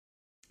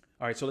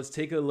All right, so let's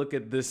take a look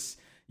at this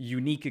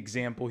unique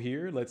example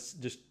here. Let's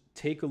just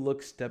take a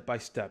look step by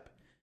step.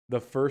 The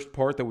first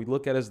part that we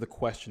look at is the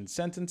question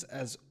sentence,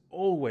 as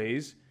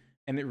always,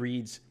 and it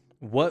reads,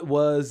 what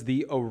was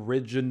the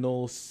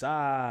original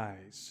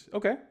size?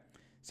 Okay,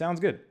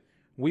 sounds good.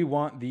 We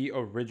want the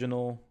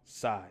original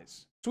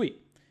size.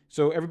 Sweet.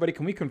 So everybody,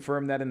 can we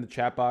confirm that in the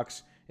chat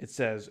box? It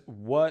says,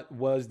 what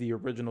was the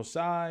original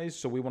size?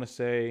 So we want to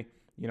say,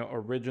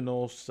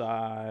 original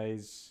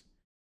size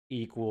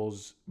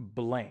equals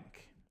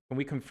blank. Can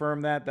we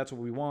confirm that? That's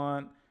what we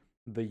want.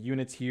 The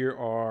units here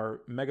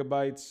are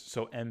megabytes,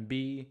 so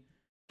MB.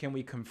 Can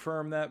we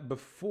confirm that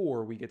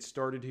before we get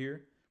started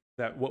here,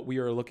 that what we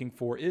are looking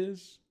for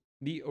is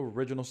the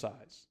original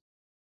size?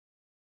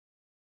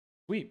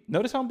 Sweet.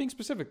 Notice how I'm being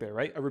specific there,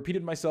 right? I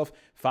repeated myself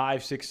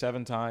 5, 6,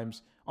 7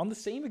 times on the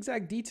same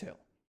exact detail,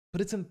 but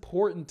it's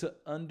important to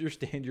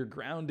understand your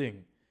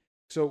grounding.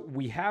 So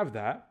we have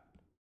that.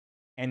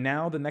 And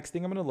now the next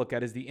thing I'm going to look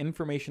at is the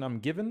information I'm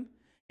given.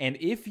 And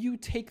if you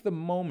take the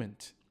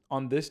moment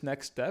on this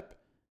next step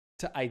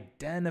to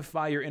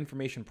identify your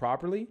information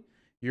properly,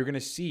 you're going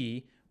to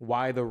see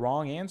why the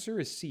wrong answer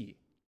is C.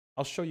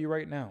 I'll show you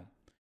right now.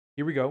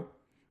 Here we go.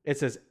 It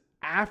says,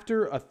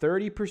 after a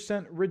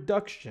 30%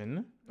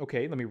 reduction,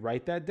 okay, let me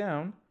write that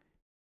down.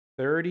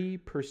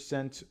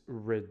 30%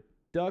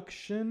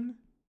 reduction.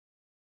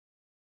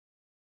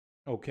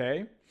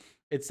 Okay.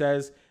 It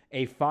says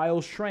a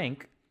file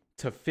shrank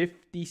to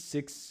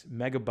 56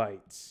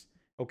 megabytes.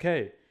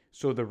 Okay.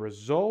 So the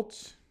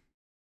result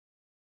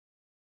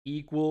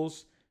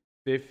equals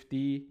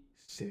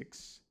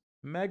 56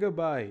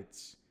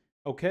 megabytes.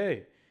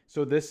 Okay.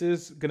 So this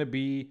is going to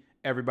be,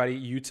 everybody,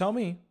 you tell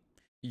me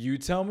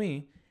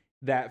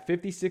that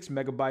 56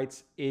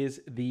 megabytes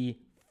is the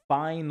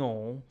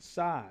final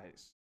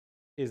size.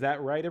 Is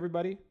that right,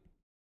 everybody?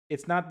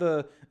 It's not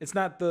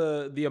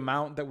the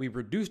amount that we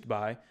reduced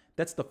by.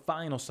 That's the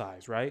final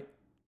size, right?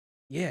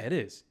 Yeah, it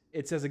is.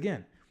 It says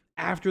again,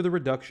 after the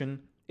reduction,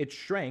 it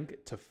shrank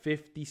to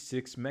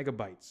 56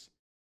 megabytes.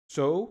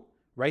 So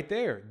right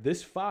there,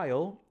 this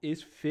file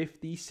is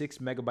 56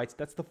 megabytes.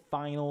 That's the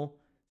final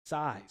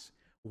size.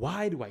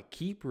 Why do I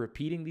keep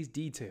repeating these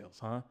details,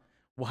 huh?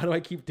 Why do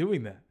I keep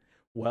doing that?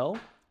 Well,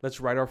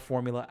 let's write our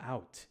formula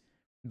out.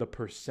 The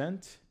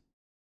percent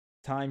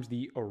times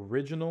the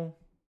original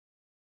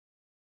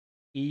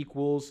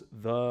equals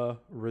the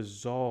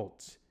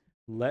result.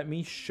 Let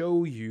me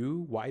show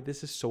you why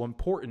this is so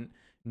important,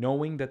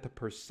 knowing that the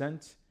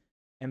percent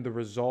and the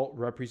result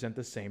represent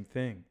the same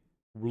thing.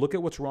 Look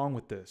at what's wrong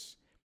with this.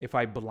 If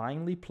I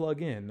blindly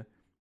plug in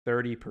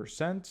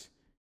 30%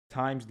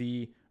 times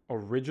the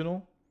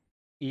original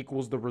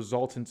equals the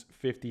resultant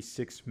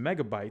 56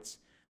 megabytes,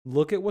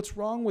 look at what's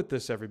wrong with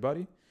this,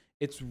 everybody.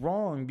 It's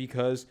wrong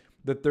because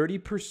the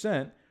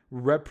 30%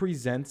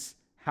 represents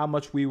how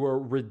much we were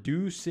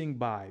reducing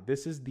by.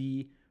 This is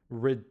the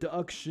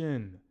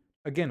reduction.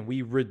 Again,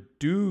 we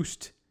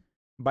reduced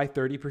by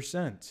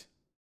 30%.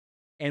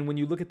 And when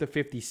you look at the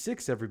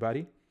 56,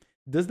 everybody,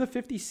 does the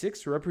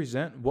 56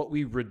 represent what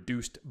we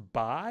reduced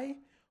by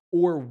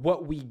or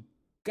what we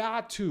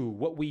got to,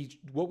 what we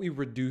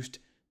reduced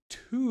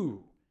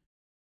to?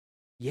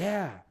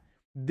 Yeah,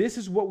 this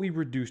is what we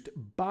reduced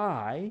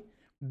by.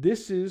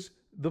 This is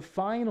the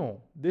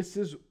final. This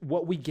is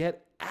what we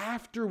get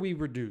after we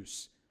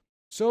reduce.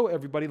 So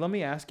everybody, let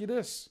me ask you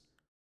this.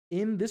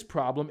 In this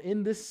problem,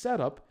 in this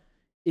setup,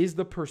 is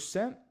the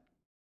percent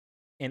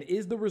and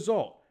is the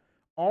result,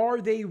 are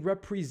they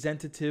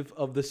representative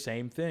of the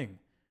same thing?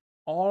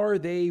 Are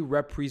they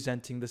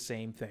representing the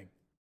same thing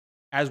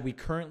as we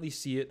currently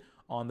see it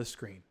on the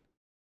screen?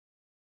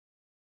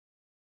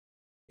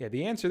 Yeah,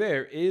 the answer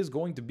there is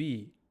going to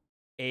be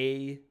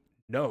a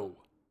no.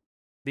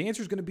 The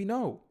answer is going to be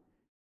no,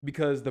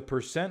 because the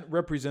percent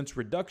represents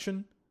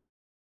reduction.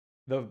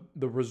 The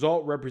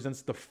result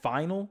represents the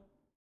final.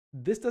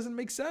 This doesn't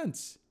make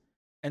sense.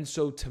 And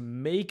so to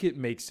make it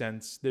make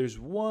sense, there's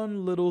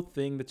one little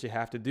thing that you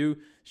have to do.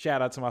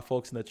 Shout out to my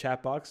folks in the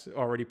chat box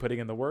already putting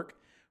in the work.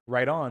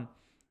 Right on.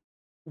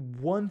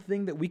 One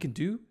thing that we can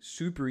do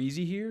super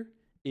easy here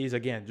is,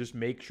 again, just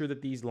make sure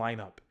that these line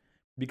up.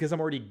 Because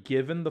I'm already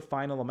given the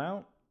final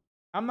amount,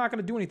 I'm not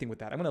going to do anything with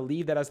that. I'm going to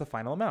leave that as the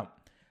final amount.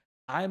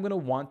 I'm going to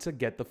want to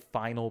get the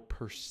final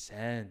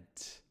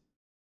percent.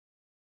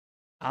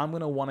 I'm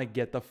going to want to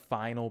get the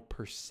final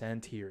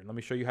percent here. Let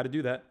me show you how to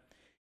do that.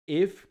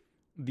 If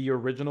the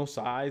original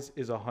size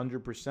is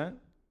 100%,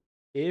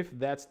 if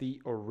that's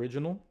the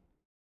original,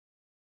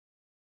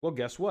 well,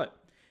 guess what?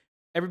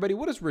 Everybody,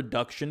 what does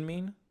reduction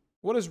mean?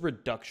 What does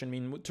reduction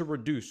mean? To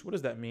reduce, what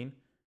does that mean?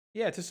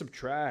 Yeah, to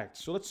subtract.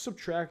 So let's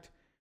subtract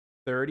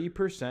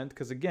 30%,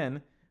 because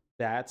again,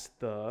 that's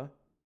the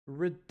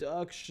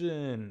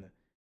reduction.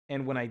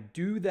 And when I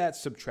do that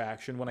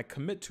subtraction, when I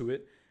commit to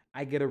it,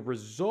 I get a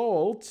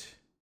result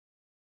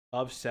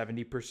of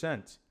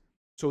 70%.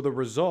 So the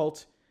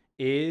result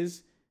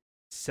is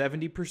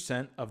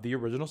 70% of the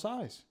original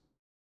size.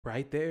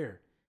 Right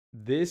there.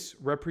 This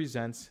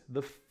represents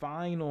the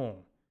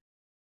final.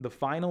 The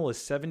final is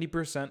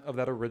 70% of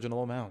that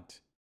original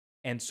amount.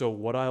 And so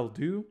what I'll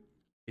do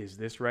is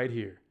this right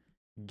here.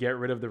 Get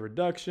rid of the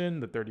reduction,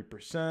 the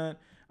 30%.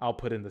 I'll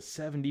put in the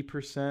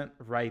 70%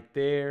 right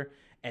there.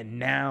 And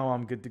now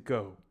I'm good to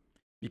go.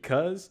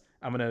 Because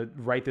I'm going to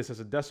write this as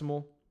a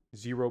decimal,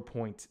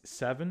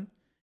 0.7.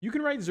 You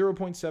can write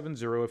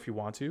 0.70 if you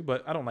want to,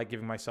 but I don't like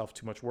giving myself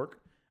too much work.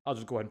 I'll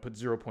just go ahead and put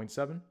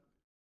 0.7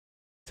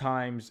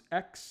 times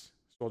x.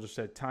 So I'll just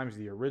say times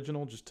the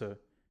original just to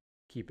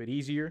keep it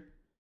easier.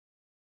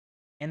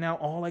 And now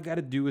all I got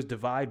to do is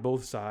divide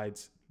both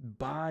sides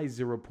by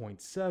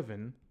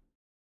 0.7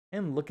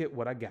 and look at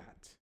what I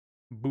got.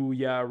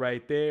 Booyah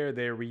right there.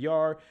 There we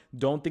are.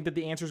 Don't think that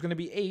the answer is going to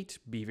be 8.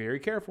 Be very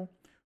careful.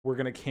 We're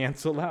going to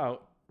cancel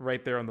out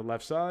right there on the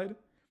left side.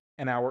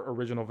 And our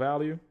original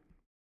value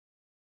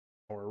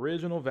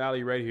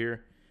right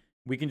here,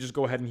 we can just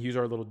go ahead and use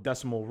our little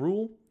decimal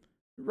rule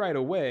right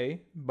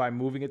away by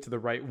moving it to the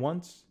right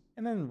once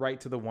and then right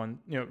to the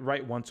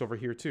right once over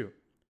here too.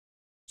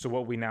 So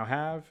what we now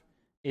have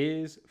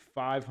is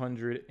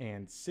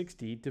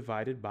 560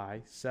 divided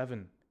by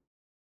 7.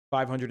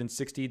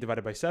 560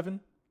 divided by 7,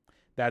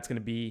 that's going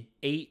to be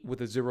 8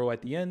 with a 0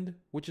 at the end,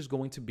 which is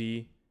going to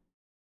be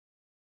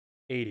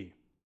 80.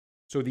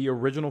 So the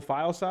original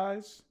file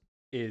size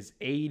is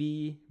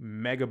 80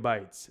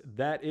 megabytes.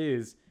 That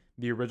is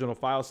the original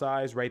file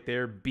size right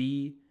there,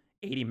 B,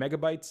 80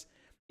 megabytes.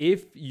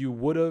 If you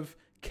would have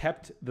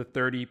kept the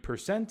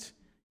 30%,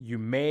 you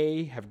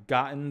may have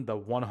gotten the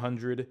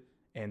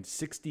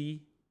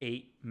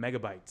 168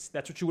 megabytes.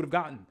 That's what you would have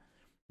gotten.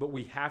 But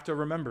we have to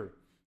remember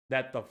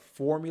that the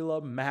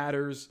formula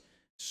matters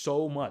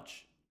so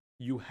much.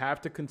 You have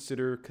to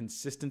consider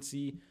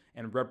consistency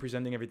and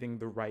representing everything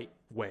the right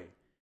way.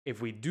 If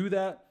we do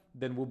that,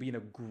 then we'll be in a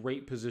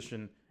great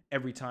position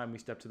every time we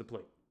step to the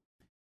plate.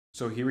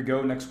 So here we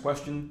go, next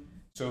question.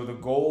 So the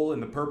goal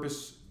and the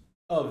purpose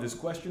of this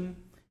question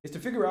is to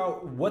figure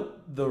out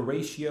what the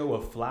ratio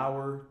of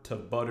flour to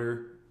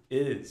butter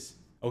is.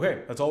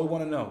 Okay, that's all we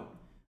want to know.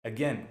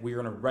 Again,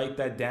 we're going to write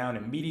that down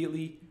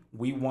immediately.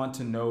 We want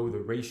to know the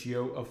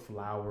ratio of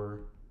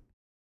flour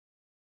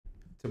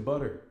to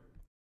butter.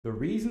 The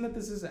reason that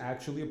this is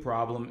actually a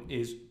problem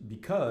is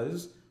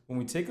because when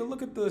we take a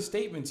look at the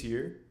statements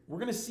here, we're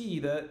going to see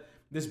that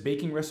this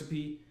baking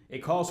recipe, it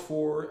calls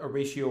for a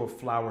ratio of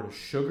flour to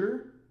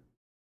sugar,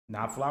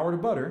 not flour to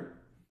butter.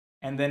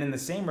 And then in the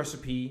same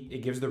recipe, it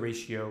gives the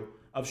ratio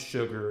of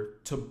sugar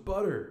to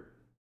butter.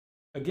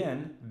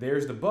 Again,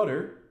 there's the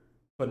butter,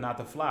 but not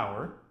the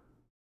flour.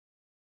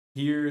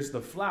 Here's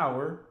the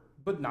flour,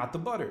 but not the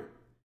butter.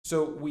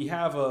 So we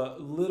have a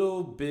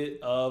little bit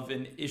of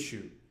an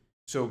issue.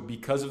 So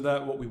because of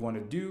that, what we want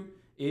to do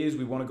is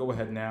we want to go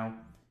ahead now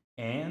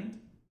and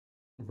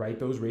write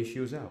those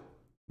ratios out.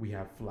 We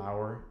have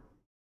flour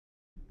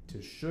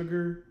to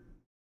sugar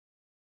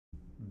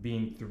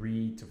being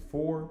 3 to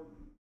 4.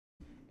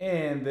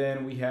 And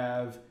then we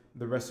have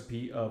the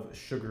recipe of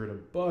sugar to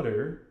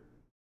butter.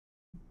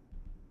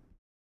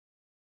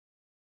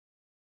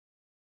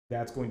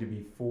 That's going to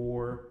be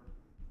 4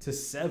 to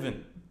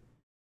 7.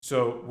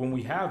 So when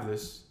we have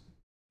this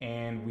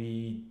and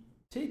we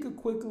take a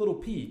quick little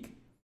peek,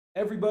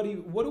 everybody,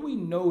 what do we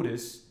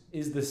notice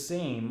is the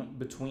same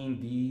between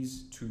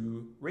these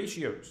two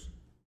ratios?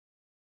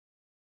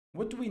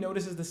 What do we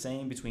notice is the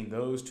same between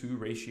those two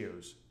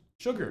ratios?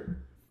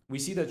 Sugar. We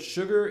see that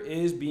sugar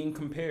is being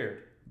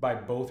compared by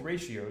both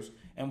ratios,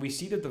 and we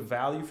see that the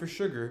value for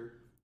sugar,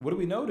 what do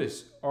we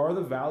notice? Are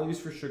the values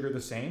for sugar the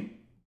same?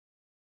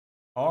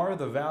 Are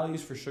the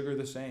values for sugar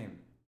the same?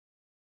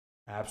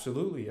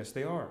 Absolutely, yes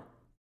they are.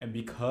 And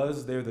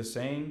because they're the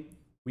same,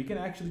 we can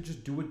actually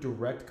just do a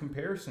direct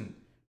comparison.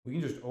 We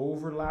can just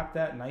overlap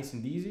that nice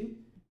and easy,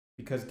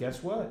 because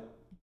guess what?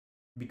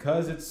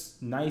 Because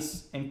it's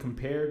nice and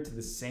compared to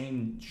the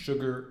same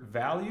sugar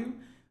value,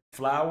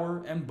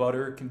 flour and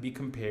butter can be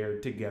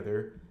compared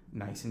together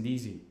nice and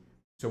easy.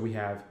 So we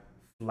have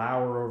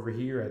flour over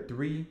here at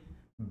 3,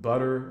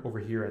 butter over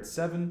here at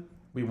 7.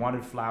 We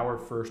wanted flour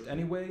first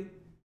anyway,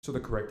 so the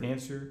correct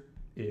answer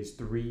is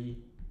 3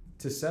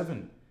 to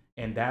 7.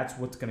 And that's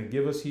what's going to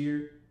give us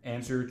here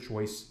answer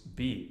choice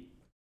B.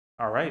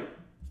 All right,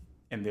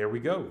 and there we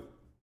go.